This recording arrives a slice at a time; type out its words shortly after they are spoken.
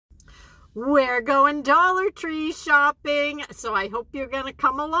We're going Dollar Tree shopping, so I hope you're going to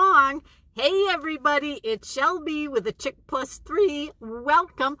come along. Hey everybody, it's Shelby with a Chick Plus 3.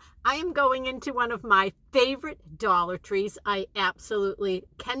 Welcome. I am going into one of my favorite Dollar Trees. I absolutely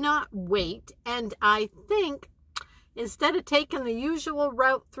cannot wait, and I think instead of taking the usual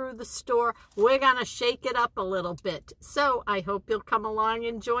route through the store, we're going to shake it up a little bit. So I hope you'll come along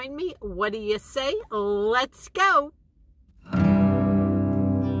and join me. What do you say? Let's go.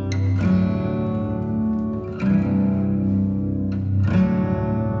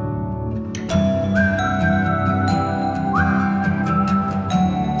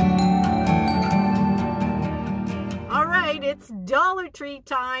 It's Dollar Tree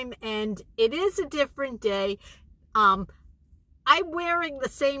time, and it is a different day. I'm wearing the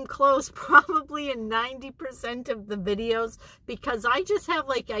same clothes probably in 90% of the videos because I just have,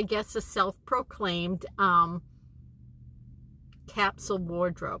 like, I guess a self-proclaimed capsule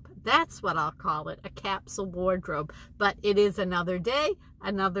wardrobe. That's what I'll call it, a capsule wardrobe. But it is another day,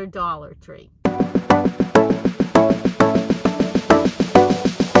 another Dollar Tree.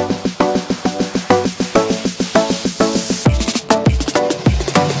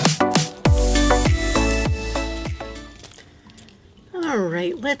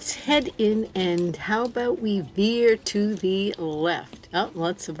 Let's head in, and how about we veer to the left? Oh,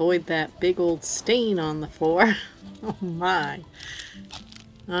 let's avoid that big old stain on the floor. Oh my.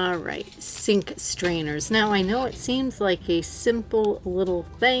 All right, sink strainers. Now I know it seems like a simple little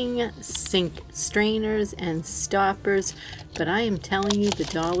thing, sink strainers and stoppers, but I am telling you the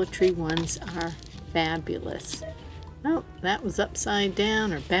Dollar Tree ones are fabulous. Oh, that was upside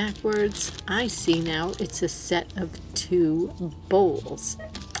down or backwards. I see now it's a set of 2 bowls.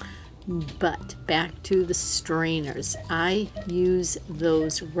 But back to the strainers. I use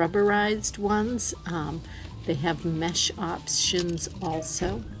those rubberized ones. They have mesh options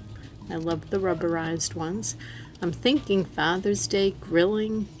also. I love the rubberized ones. I'm thinking Father's Day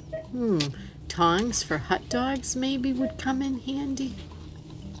grilling. Tongs for hot dogs maybe would come in handy.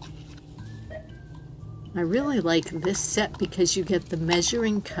 I really like this set because you get the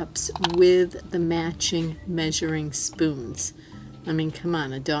measuring cups with the matching measuring spoons. I mean, come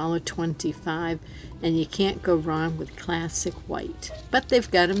on, $1.25, and you can't go wrong with classic white. But they've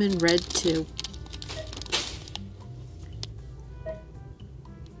got them in red too.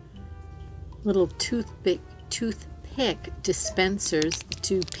 Little toothpick dispensers, the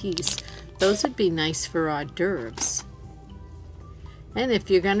 2-piece. Those would be nice for hors d'oeuvres. And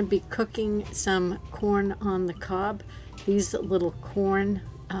if you're going to be cooking some corn on the cob, these little corn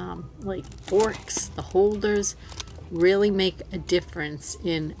like forks, the holders, really make a difference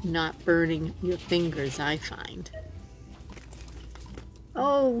in not burning your fingers, I find.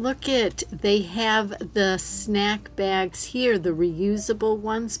 Oh, look it! They have the snack bags here, the reusable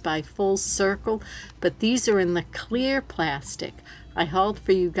ones by Full Circle, but these are in the clear plastic. I hauled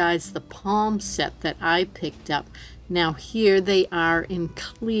for you guys the palm set that I picked up. Now here they are in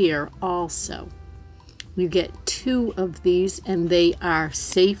clear also. You get 2 of these, and they are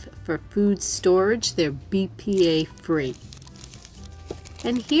safe for food storage. They're BPA free.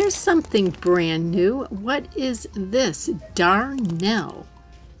 And here's something brand new. What is this? Darnell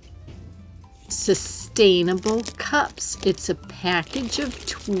Sustainable Cups. It's a package of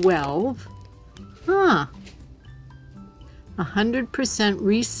 12. 100%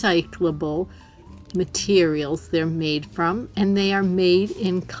 recyclable materials they're made from, and they are made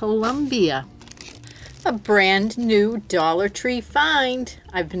in Colombia. A brand new Dollar Tree find.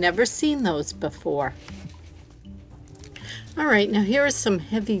 I've never seen those before. All right, now here are some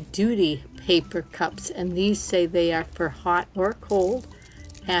heavy-duty paper cups, and these say they are for hot or cold,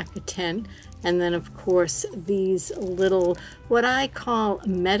 pack of 10. And then, of course, these little, what I call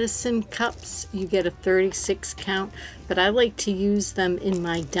medicine cups. You get a 36 count, but I like to use them in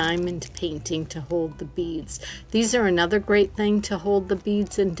my diamond painting to hold the beads. These are another great thing to hold the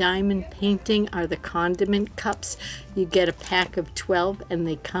beads in diamond painting are the condiment cups. You get a pack of 12, and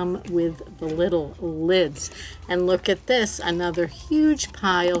they come with the little lids. And look at this, another huge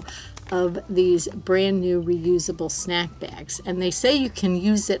pile of these brand new reusable snack bags, and they say you can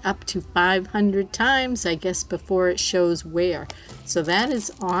use it up to 500 times, I guess, before it shows wear. So that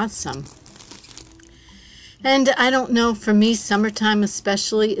is awesome. And I don't know, for me, summertime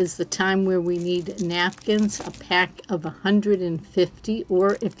especially is the time where we need napkins, a pack of 150,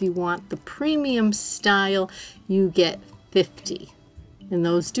 or if you want the premium style, you get 50. And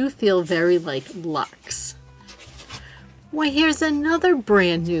those do feel very like Lux. Well, here's another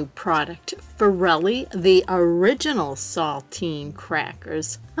brand new product, Forelli, the original saltine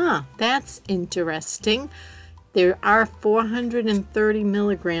crackers. That's interesting. There are 430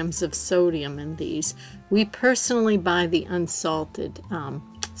 milligrams of sodium in these. We personally buy the unsalted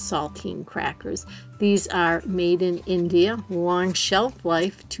saltine crackers. These are made in India. Long shelf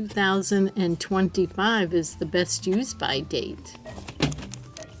life, 2025 is the best use by date.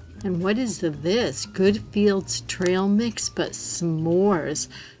 And what is this? Goodfield's trail mix, but s'mores.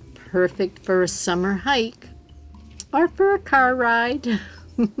 Perfect for a summer hike or for a car ride.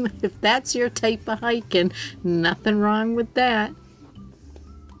 If that's your type of hiking, nothing wrong with that.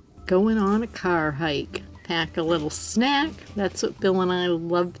 Going on a car hike. Pack a little snack. That's what Bill and I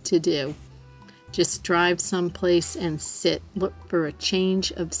love to do. Just drive someplace and sit. Look for a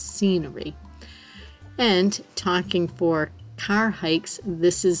change of scenery. And talking for car hikes,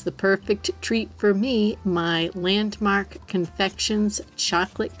 this is the perfect treat for me. My Landmark Confections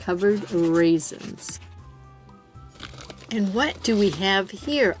chocolate covered raisins. And what do we have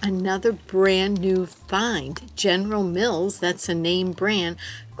here? Another brand new find. General Mills, that's a name brand.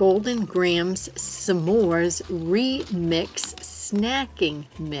 Golden Grams S'mores Remix Snacking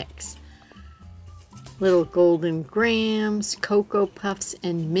Mix. Little Golden Grams, Cocoa Puffs,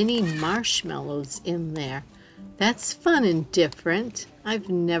 and mini marshmallows in there. That's fun and different. I've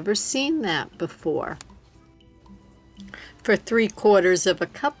never seen that before. For 3/4 of a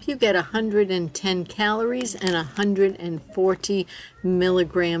cup, you get 110 calories and 140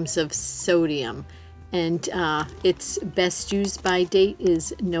 milligrams of sodium. And its best use by date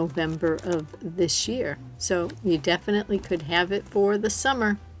is November of this year. So you definitely could have it for the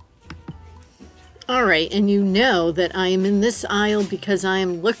summer. All right, and you know that I am in this aisle because I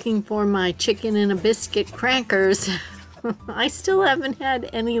am looking for my chicken and a biscuit crackers. I still haven't had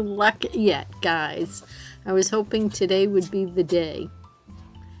any luck yet, guys. I was hoping today would be the day.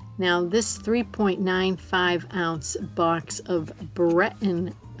 Now, this 3.95 ounce box of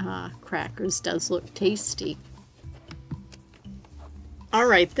Breton crackers does look tasty. All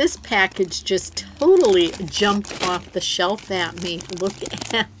right, this package just totally jumped off the shelf at me. Look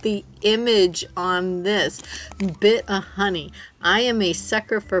at the image on this. Bit of honey. I am a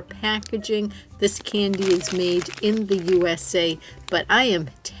sucker for packaging. This candy is made in the USA, but I am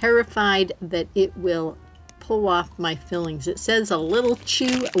terrified that it will pull off my fillings. It says a little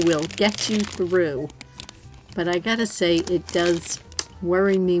chew will get you through, but I gotta say it does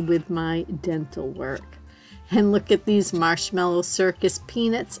worry me with my dental work. And look at these Marshmallow Circus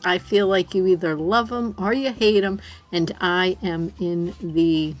peanuts. I feel like you either love them or you hate them, and I am in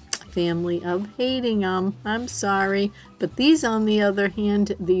the family of hating them. I'm sorry. But these, on the other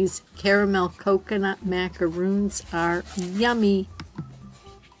hand, these caramel coconut macaroons are yummy.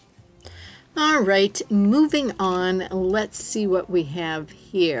 All right, moving on. Let's see what we have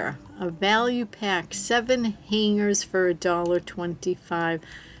here. A value pack, 7 hangers for $1.25.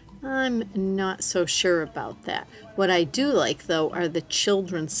 I'm not so sure about that. What I do like, though, are the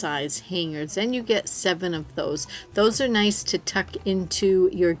children's size hangers, and you get 7 of those. Those are nice to tuck into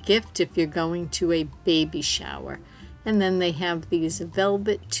your gift if you're going to a baby shower. And then they have these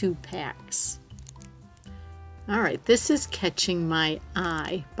velvet 2-packs. All right, this is catching my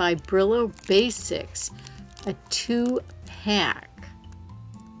eye by Brillo Basics, a 2-pack.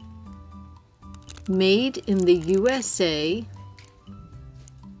 Made in the USA.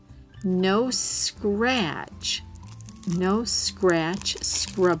 No scratch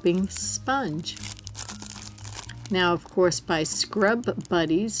scrubbing sponge. Now, of course, by Scrub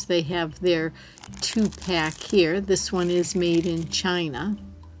Buddies, they have their 2-pack here. This one is made in China.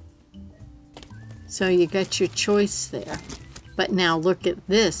 So you got your choice there. But now look at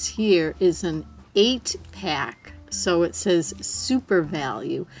this. Here is an 8-pack. So it says Super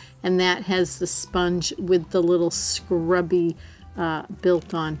Value, and that has the sponge with the little scrubby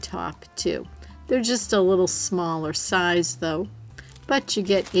built on top too. They're just a little smaller size though, but you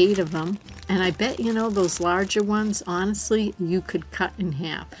get 8 of them, and I bet you know those larger ones, honestly, you could cut in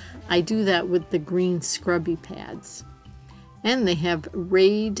half. I do that with the green scrubby pads. And they have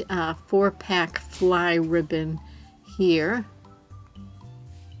Raid 4-pack fly ribbon here.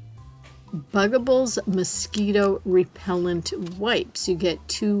 Buggables mosquito repellent wipes. You get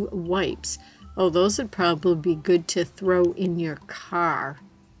 2 wipes. Oh, those would probably be good to throw in your car.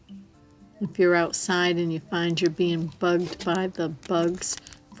 If you're outside and you find you're being bugged by the bugs,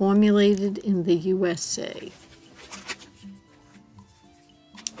 formulated in the USA.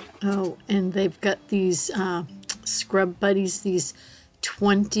 Oh, and they've got these Scrub Buddies, these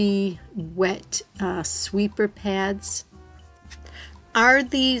 20 wet sweeper pads. Are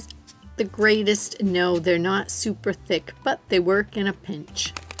these the greatest? No, they're not super thick, but they work in a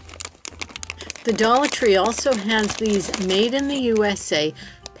pinch. The Dollar Tree also has these made in the USA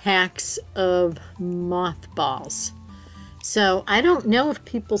packs of mothballs. So I don't know if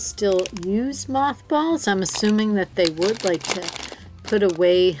people still use mothballs. I'm assuming that they would, like to put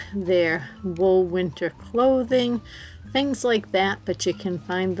away their wool winter clothing, things like that, but you can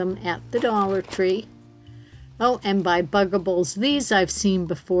find them at the Dollar Tree. Oh, and by Buggables, these I've seen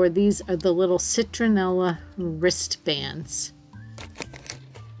before. These are the little citronella wristbands.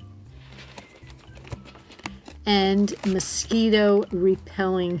 And mosquito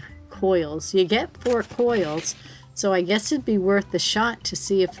repelling coils. You get 4 coils, so I guess it'd be worth a shot to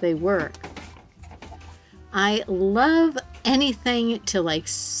see if they work. I love anything to like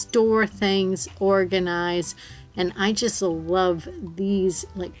store things, organize, and I just love these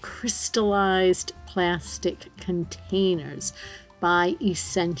like crystallized plastic containers by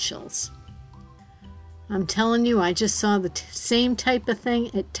Essentials. I'm telling you, I just saw the same type of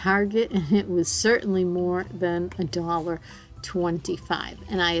thing at Target, and it was certainly more than $1.25.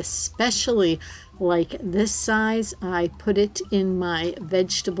 And I especially like this size. I put it in my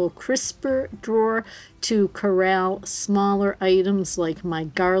vegetable crisper drawer to corral smaller items like my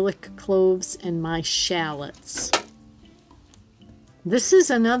garlic cloves and my shallots. This is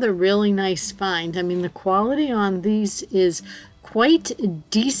another really nice find. I mean, the quality on these is quite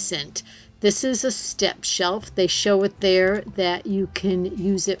decent. This is a step shelf. They show it there that you can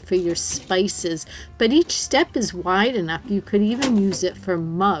use it for your spices, but each step is wide enough. You could even use it for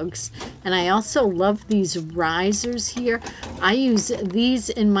mugs. And I also love these risers here. I use these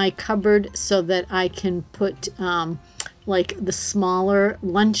in my cupboard so that I can put like the smaller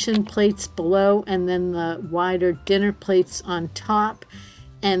luncheon plates below and then the wider dinner plates on top.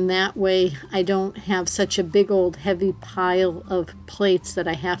 And that way I don't have such a big old heavy pile of plates that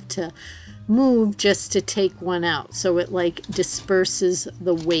I have to move just to take one out, so it like disperses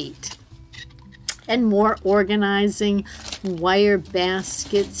the weight. And more organizing wire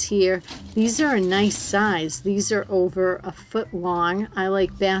baskets here. These are a nice size. These are over a foot long. I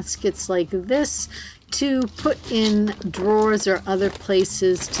like baskets like this to put in drawers or other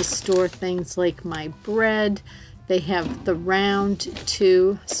places to store things like my bread. They have the round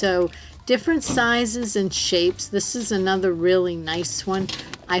too, so different sizes and shapes. This is another really nice one.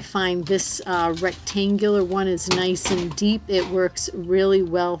 I find this rectangular one is nice and deep. It works really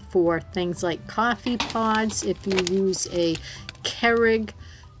well for things like coffee pods if you use a Keurig.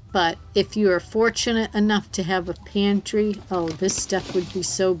 But if you are fortunate enough to have a pantry, oh, this stuff would be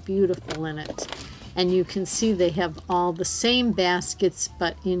so beautiful in it. And you can see they have all the same baskets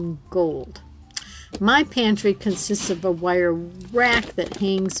but in gold. My pantry consists of a wire rack that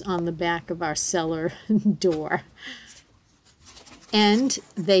hangs on the back of our cellar door. And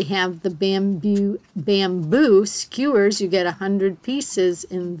they have the bamboo skewers. You get 100 pieces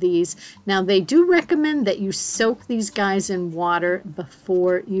in these. Now, they do recommend that you soak these guys in water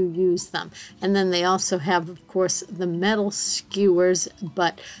before you use them. And then they also have, of course, the metal skewers,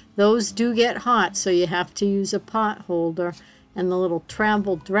 but those do get hot, so you have to use a pot holder. And the little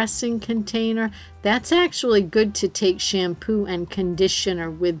travel dressing container, that's actually good to take shampoo and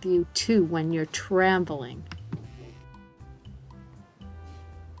conditioner with you too when you're traveling.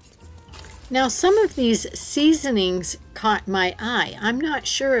 Now, some of these seasonings caught my eye. I'm not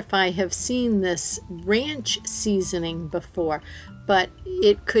sure if I have seen this ranch seasoning before, but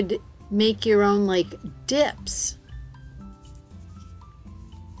it could make your own like dips.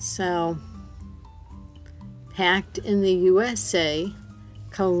 So, packed in the USA,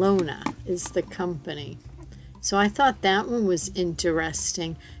 Kelowna is the company. So I thought that one was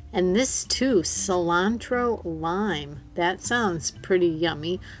interesting. And this too, cilantro lime. That sounds pretty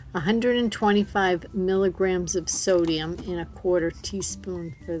yummy. 125 milligrams of sodium in a 1/4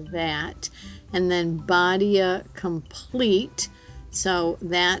 teaspoon for that. And then Badia Complete. So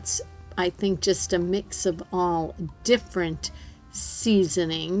that's, I think, just a mix of all different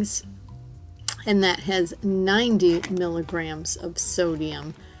seasonings. And that has 90 milligrams of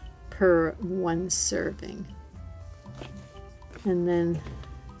sodium per 1 serving. And then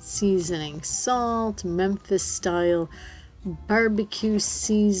seasoning salt, Memphis style barbecue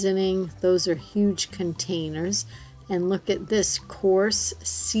seasoning. Those are huge containers. And look at this, coarse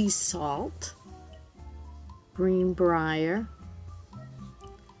sea salt, Greenbrier.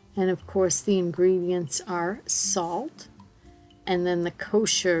 And of course the ingredients are salt. And then the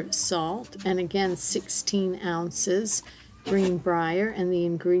kosher salt, and again 16 ounces, Greenbrier, and the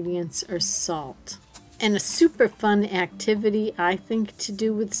ingredients are salt. And a super fun activity I think to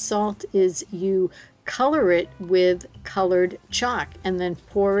do with salt is you color it with colored chalk and then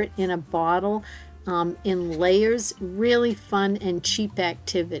pour it in a bottle in layers. Really fun and cheap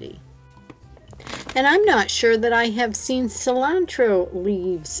activity. And I'm not sure that I have seen cilantro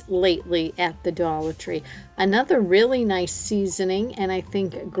leaves lately at the Dollar Tree. Another really nice seasoning, and I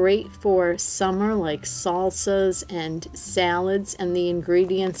think great for summer, like salsas and salads, and the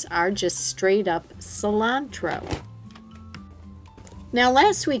ingredients are just straight up cilantro. Now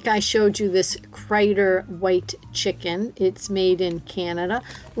last week I showed you this Kreider white chicken. It's made in Canada.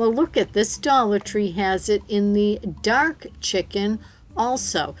 Well, look at this. Dollar Tree has it in the dark chicken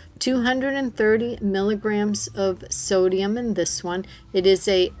also. 230 milligrams of sodium in this one. It is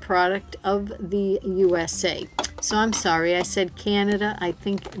a product of the USA. So I'm sorry, I said Canada. I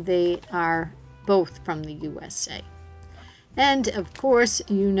think they are both from the USA. And of course,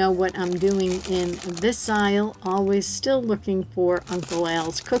 you know what I'm doing in this aisle, always still looking for Uncle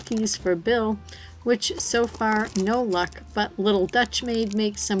Al's cookies for Bill, which so far no luck, but Little Dutch Maid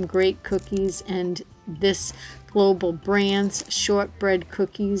makes some great cookies, and this Global Brands shortbread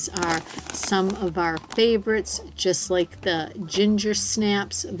cookies are some of our favorites, just like the ginger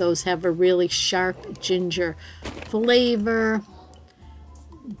snaps. Those have a really sharp ginger flavor.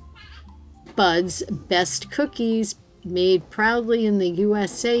 Bud's Best Cookies, made proudly in the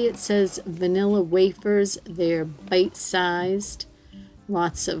USA. It says vanilla wafers. They're bite-sized.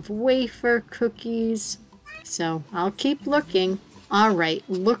 Lots of wafer cookies. So I'll keep looking. All right,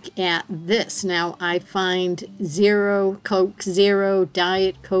 look at this. Now I find Zero Coke, Zero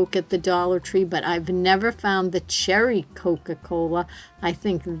Diet Coke at the Dollar Tree, but I've never found the cherry Coca-Cola. I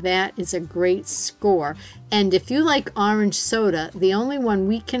think that is a great score. And if you like orange soda, the only one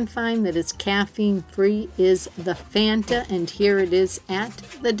we can find that is caffeine-free is the Fanta, and here it is at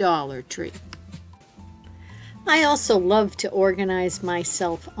the Dollar Tree. I also love to organize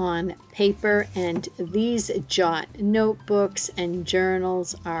myself on paper, and these Jot notebooks and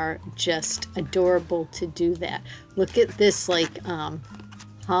journals are just adorable to do that. Look at this, like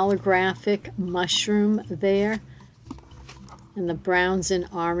holographic mushroom there, and the browns and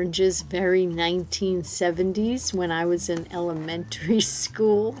oranges, very 1970s when I was in elementary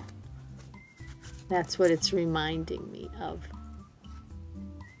school. That's what it's reminding me of.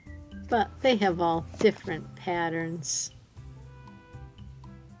 But they have all different patterns.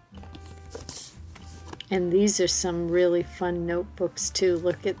 And these are some really fun notebooks too.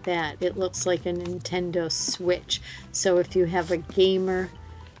 Look at that. It looks like a Nintendo Switch. So if you have a gamer,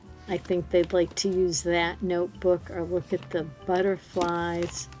 I think they'd like to use that notebook. Or look at the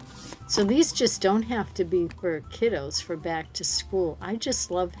butterflies. So these just don't have to be for kiddos for back to school. I just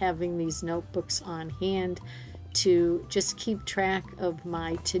love having these notebooks on hand to just keep track of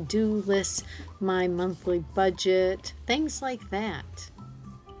my to-do list, my monthly budget, things like that.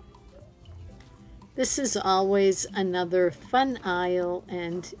 This is always another fun aisle,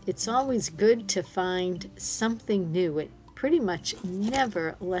 and it's always good to find something new. It pretty much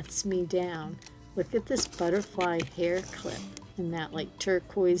never lets me down. Look at this butterfly hair clip in that like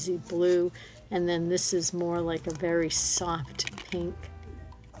turquoisey blue, and then this is more like a very soft pink.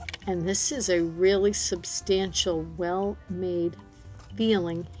 And this is a really substantial, well-made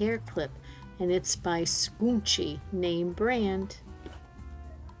feeling hair clip, and it's by Scoonchy, name brand.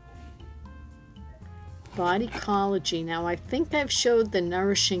 Bodycology. Now I think I've showed the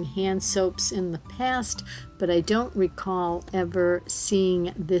nourishing hand soaps in the past, but I don't recall ever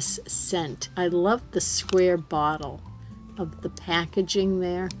seeing this scent. I love the square bottle of the packaging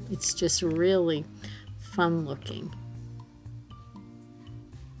there. It's just really fun looking.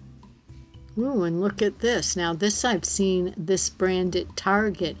 Ooh, and look at this. Now this, I've seen this brand at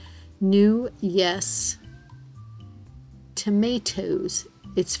Target. New Yes Tomatoes.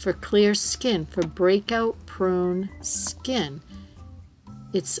 It's for clear skin, for breakout prone skin.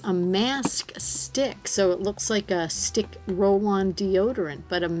 It's a mask stick, so it looks like a stick roll-on deodorant,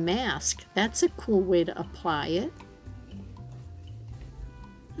 but a mask. That's a cool way to apply it.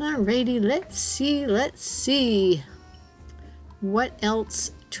 Alrighty, let's see. What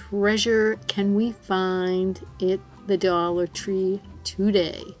else treasure can we find at the Dollar Tree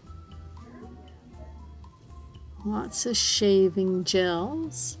today? Lots of shaving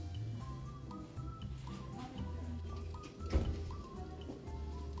gels.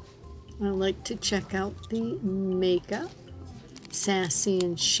 I like to check out the makeup. Sassy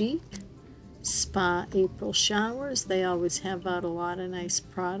and Chic. Spa April Showers. They always have out a lot of nice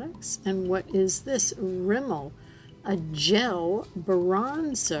products. And what is this? Rimmel. A gel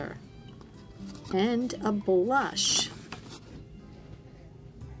bronzer. And a blush.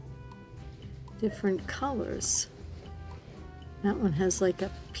 Different colors. That one has like a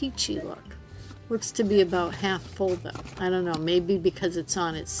peachy look. Looks to be about half full though. I don't know, maybe because it's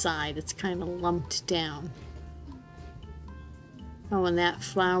on its side, it's kind of lumped down. Oh, and that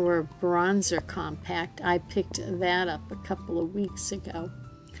flower bronzer compact, I picked that up a couple of weeks ago.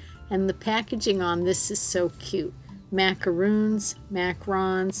 And the packaging on this is so cute. Macaroons,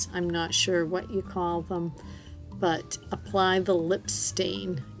 macarons, I'm not sure what you call them, but apply the lip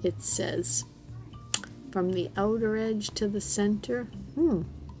stain, it says. From the outer edge to the center.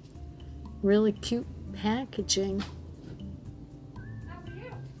 Really cute packaging.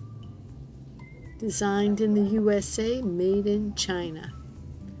 Designed in the USA, made in China.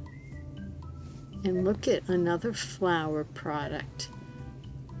 And look at another flower product.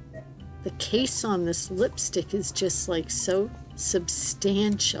 The case on this lipstick is just like so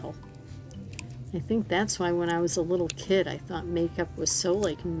substantial. I think that's why when I was a little kid I thought makeup was so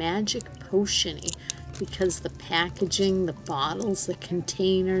like magic potion-y, because the packaging, the bottles, the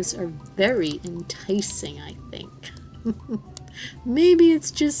containers are very enticing, I think. Maybe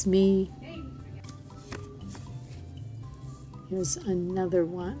it's just me. Here's another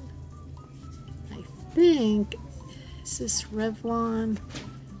one. I think, is this Revlon?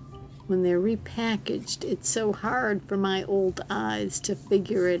 When they're repackaged, it's so hard for my old eyes to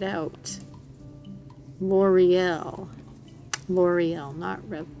figure it out. L'Oreal. L'Oreal, not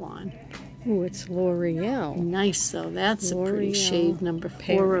Revlon. Oh, it's L'Oreal. Nice though. That's a pretty L'Oreal shade, number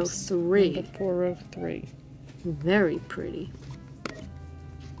Paris, 403. Number 403. Very pretty.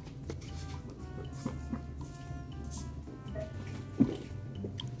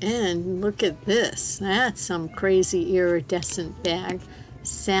 And look at this. That's some crazy iridescent bag.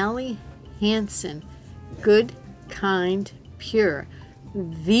 Sally Hansen. Good, kind, pure.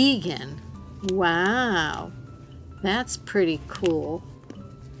 Vegan. Wow. That's pretty cool.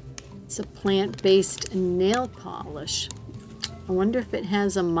 It's a plant-based nail polish. I wonder if it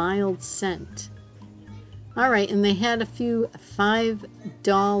has a mild scent. Alright, and they had a few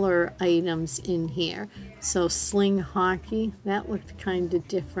 $5 items in here. So Sling Hockey, that looked kind of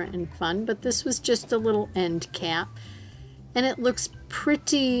different and fun, but this was just a little end cap. And it looks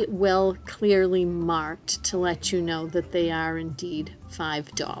pretty well clearly marked to let you know that they are indeed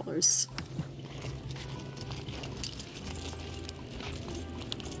 $5.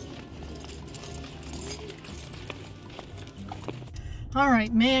 All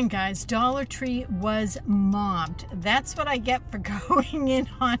right, man, guys, Dollar Tree was mobbed. That's what I get for going in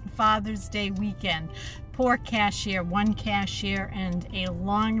on Father's Day weekend. Poor cashier, one cashier and a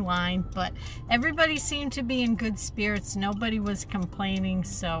long line, but everybody seemed to be in good spirits. Nobody was complaining,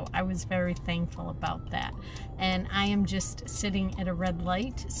 so I was very thankful about that. And I am just sitting at a red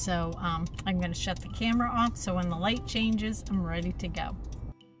light, so I'm going to shut the camera off, so when the light changes, I'm ready to go.